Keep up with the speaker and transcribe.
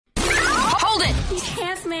He's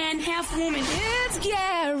half man, half woman. It's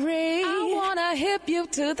Gary. I wanna hip you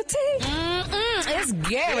to the T. It's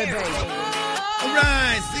Gary, baby. All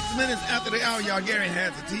right, 6 minutes after the hour, y'all. Gary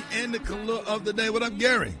has the tea and the color of the day. What up,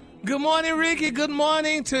 Gary? Good morning, Ricky. Good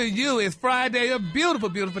morning to you. It's Friday, a beautiful,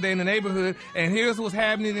 beautiful day in the neighborhood. And here's what's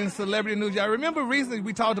happening in celebrity news. Y'all remember recently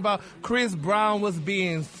we talked about Chris Brown was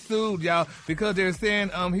being sued, y'all, because they're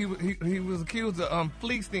saying he was accused of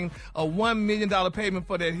fleecing a $1 million payment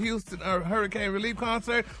for that Houston hurricane relief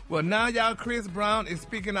concert. Well, now, y'all, Chris Brown is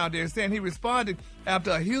speaking out there saying he responded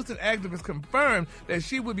after a Houston activist confirmed that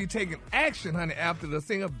she would be taking action, honey, after the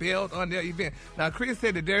singer bailed on their event. Now, Chris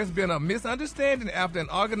said that there's been a misunderstanding after an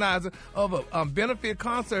organizer of a benefit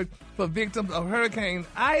concert for victims of Hurricane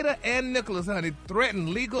Ida and Nicholas, honey, threatened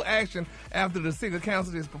legal action after the singer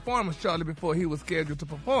canceled his performance shortly before he was scheduled to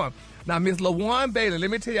perform. Now, Miss LaJuan Bailey,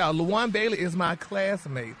 let me tell y'all, LaJuan Bailey is my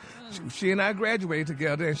classmate. She and I graduated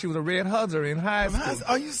together, and she was a red huzzer in high school.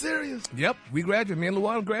 Are you serious? Yep, we graduated. Me and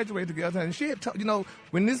LaJuan graduated together, and she had,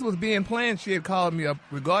 when this was being planned, she had called me up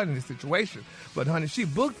regarding the situation. But, honey, she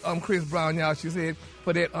booked Chris Brown, y'all, she said,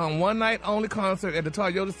 for that one-night-only concert at the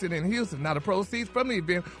Toyota Center in Houston. Now, the proceeds from the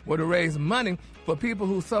event were to raise money for people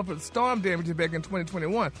who suffered storm damages back in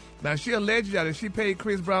 2021. Now, she alleged that she paid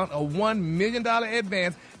Chris Brown a $1 million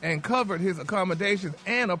advance and covered his accommodations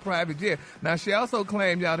and a private jet. Now, she also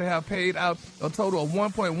claimed y'all to have paid out a total of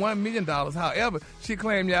 $1.1 million. However, she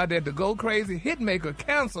claimed y'all that the Go Crazy hitmaker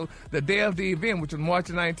canceled the day of the event, which was March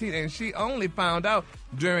 19th, and she only found out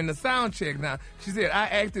during the sound check. Now, she said, I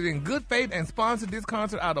acted in good faith and sponsored this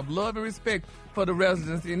concert out of love and respect for the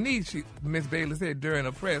residents in need, Ms. Bailey said during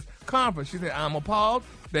a press conference. She said, I'm appalled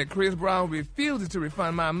that Chris Brown refuses to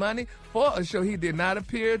refund my money for a show he did not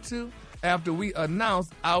appear to after we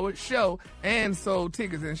announced our show and sold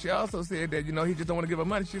tickets. And she also said that, he just don't want to give her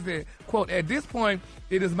money. She said, quote, at this point,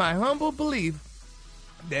 it is my humble belief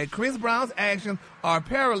that Chris Brown's actions are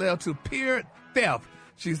parallel to pure theft.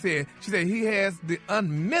 She said he has the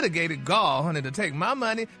unmitigated gall, honey, to take my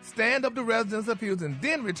money, stand up to residents of Houston,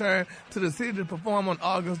 then return to the city to perform on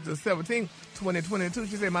August the 17th, 2022.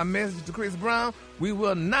 She said, my message to Chris Brown, we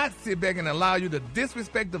will not sit back and allow you to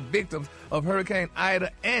disrespect the victims of Hurricane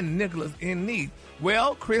Ida and Nicholas in need.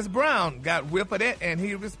 Well, Chris Brown got whiff of that, and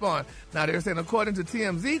he responded. Now, they're saying, according to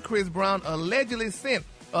TMZ, Chris Brown allegedly sent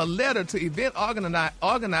a letter to event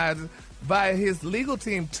organizers by his legal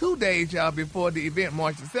team 2 days, y'all, before the event,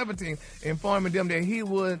 March the 17th, informing them that he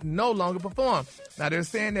would no longer perform. Now, they're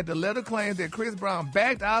saying that the letter claims that Chris Brown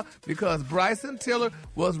backed out because Bryson Tiller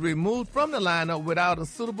was removed from the lineup without a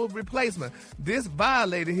suitable replacement. This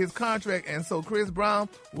violated his contract, and so Chris Brown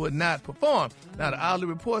would not perform. Now, the outlet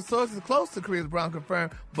report sources close to Chris Brown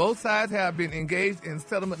confirmed both sides have been engaged in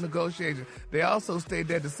settlement negotiations. They also state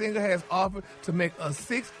that the singer has offered to make a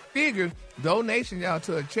six-figure donation, y'all,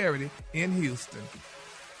 to a charity in Houston.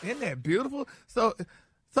 Isn't that beautiful? So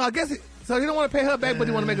I guess so he don't want to pay her back, but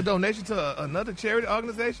he want to make a donation to another charity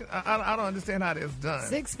organization. I don't understand how that's done.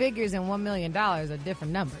 6 figures and $1 million are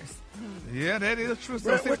different numbers. Yeah, that is true.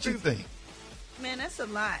 So Brett, what you think? Man, that's a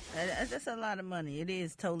lot. That's a lot of money. It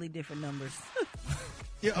is totally different numbers.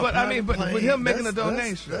 Yeah, but I mean, but with him making a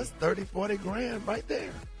donation, that's 30, 40 grand right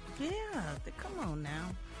there. Yeah, come on now.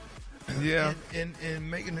 Yeah,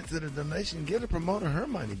 and making it to the donation, get a promoter her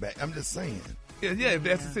money back. I'm just saying. Yeah, if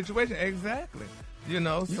that's the situation, exactly. You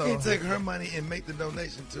can't take her money and make the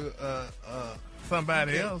donation to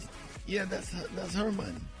somebody else. Yeah, that's her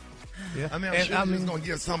money. Yeah, I mean, I'm sure she's going to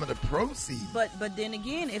give some of the proceeds. But then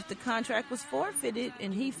again, if the contract was forfeited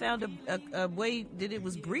and he found a way that it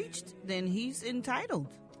was breached, then he's entitled.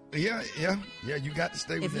 Yeah, you got to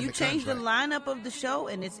stay within the contract. If you change the lineup of the show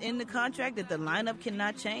and it's in the contract that the lineup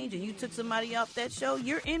cannot change and you took somebody off that show,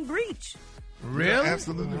 you're in breach. Really? You're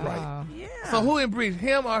absolutely right. Yeah. So who in breach,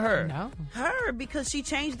 him or her? No. Her, because she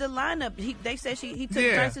changed the lineup. They said he took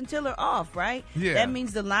Yeah. Bryson Tiller off, right? Yeah. That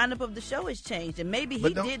means the lineup of the show has changed. And maybe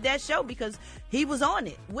he did that show because he was on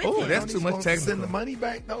it with him. That's too much technical. Send the money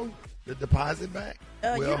back, though? The deposit back?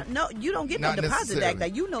 You don't get no deposit back. Now,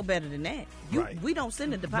 you know better than that. Right. We don't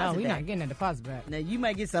send the deposit back. No, we're not getting the deposit back. Now, you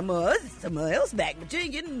might get some else back, but you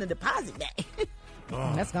ain't getting the deposit back.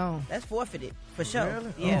 That's gone. That's forfeited, for sure.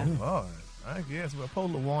 Really? Yeah. Oh, Lord. I guess. Well,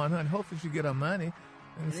 Polar One, honey. Hopefully she get her money.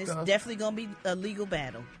 And it's stuff. definitely going to be a legal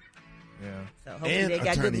battle. Yeah. So hopefully And they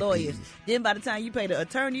got good lawyers. fees. Then by the time you pay the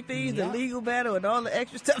attorney fees, the legal battle, and all the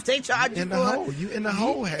extra stuff they charge you In for. the hole. You in the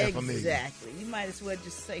hole half a million. Exactly. You might as well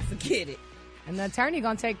just say, forget it. And the attorney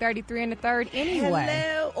gonna take 33 and a third anyway.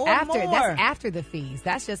 Hello, or after more. That's after the fees.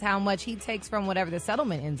 That's just how much he takes from whatever the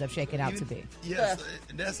settlement ends up shaking out to be. Yes,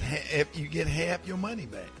 that's if you get half your money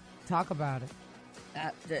back. Talk about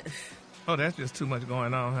it. Oh, that's just too much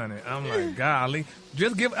going on, honey. I'm like, golly.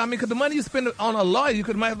 Just give, because the money you spend on a lawyer, you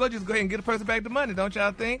could might as well just go ahead and get a person back the money, don't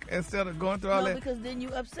y'all think? Instead of going through all that. No, because then you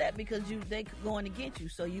upset because they going against you,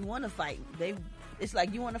 so you want to fight. It's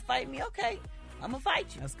like, you want to fight me? Okay, I'm going to fight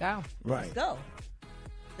you. Let's go. Right. Let's go.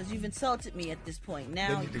 Because you've insulted me at this point.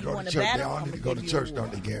 Now They need to you go want to to church. They battle? all need to go to church,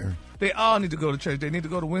 don't they, Gary? They all need to go to church. They need to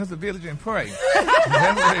go to Windsor Village and pray.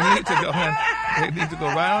 That's where they need to go, honey. They need to go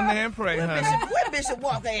right on there and pray, honey. Where Bishop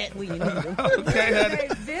Walker at when you need him? Okay, honey.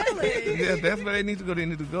 Village. Yeah, that's where they need to go. They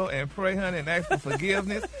need to go and pray, honey, and ask for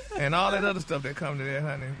forgiveness and all that other stuff that come to there,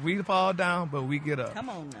 honey. We fall down, but we get up. Come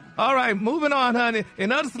on now. All right, moving on, honey.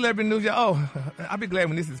 In other celebrity news, y'all, I'll be glad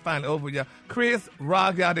when this is finally over, y'all. Chris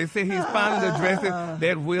Rock, y'all, they say he's finally addressing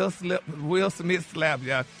that Will Smith slap,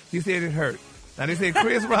 y'all. He said it hurt. Now, they say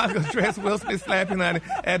Chris Rock addressed Will Smith slapping, honey,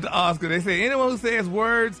 at the Oscar. They say anyone who says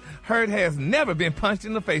words hurt has never been punched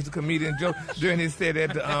in the face, the comedian Joe, during his set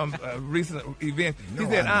at the recent event. He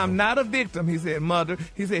said, I'm not a victim, he said, mother.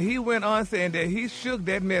 He said he went on saying that he shook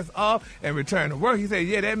that mess off and returned to work. He said,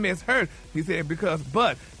 yeah, that mess hurt. He said,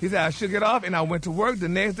 he said, I shook it off and I went to work the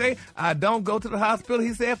next day. I don't go to the hospital,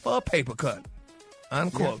 he said, for a paper cut.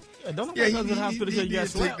 Unquote. Yeah, don't nobody go to the hospital because you got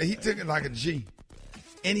slapped. He took it like a G.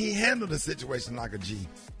 And he handled the situation like a G.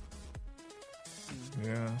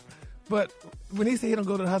 Yeah. But when he said he don't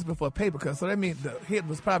go to the hospital for a paper cut, so that means the hit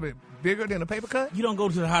was probably bigger than a paper cut? You don't go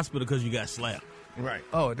to the hospital because you got slapped. Right.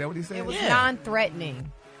 Oh, is that what he said? It was Yeah.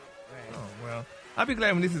 non-threatening. Oh, well. I'll be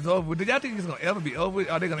glad when this is over. Did y'all think it's going to ever be over?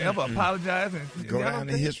 Are they going to ever apologize? And Go y'all down don't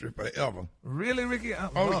in think- history forever. Really, Ricky? Oh,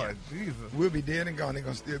 Oh, Lord, yeah. Jesus. We'll be dead and gone. They're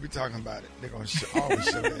going to still be talking about it. They're going to always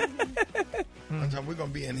show that. One time we're going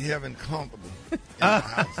to be in heaven comfortable in the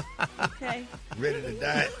house. Okay. Ready to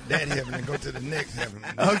die that heaven and go to the next heaven.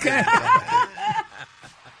 Okay.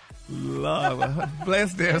 Lord, well,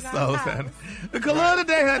 bless their souls, honey. The color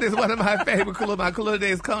today, honey, is one of my favorite colors. My color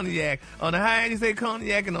today is cognac. On the high end, you say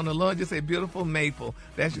cognac, and on the low end, you say beautiful maple.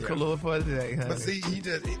 That's your color for today, honey. But see,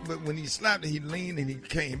 but when he slapped it, he leaned and he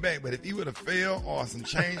came back. But if he would have fell or some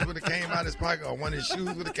change would have came out of his pocket or one of his shoes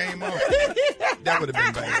would have came off, that would have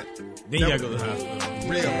been bad. Then you got to go to the hospital.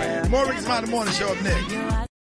 Real bad. More Ricky Smiley Morning Show up next.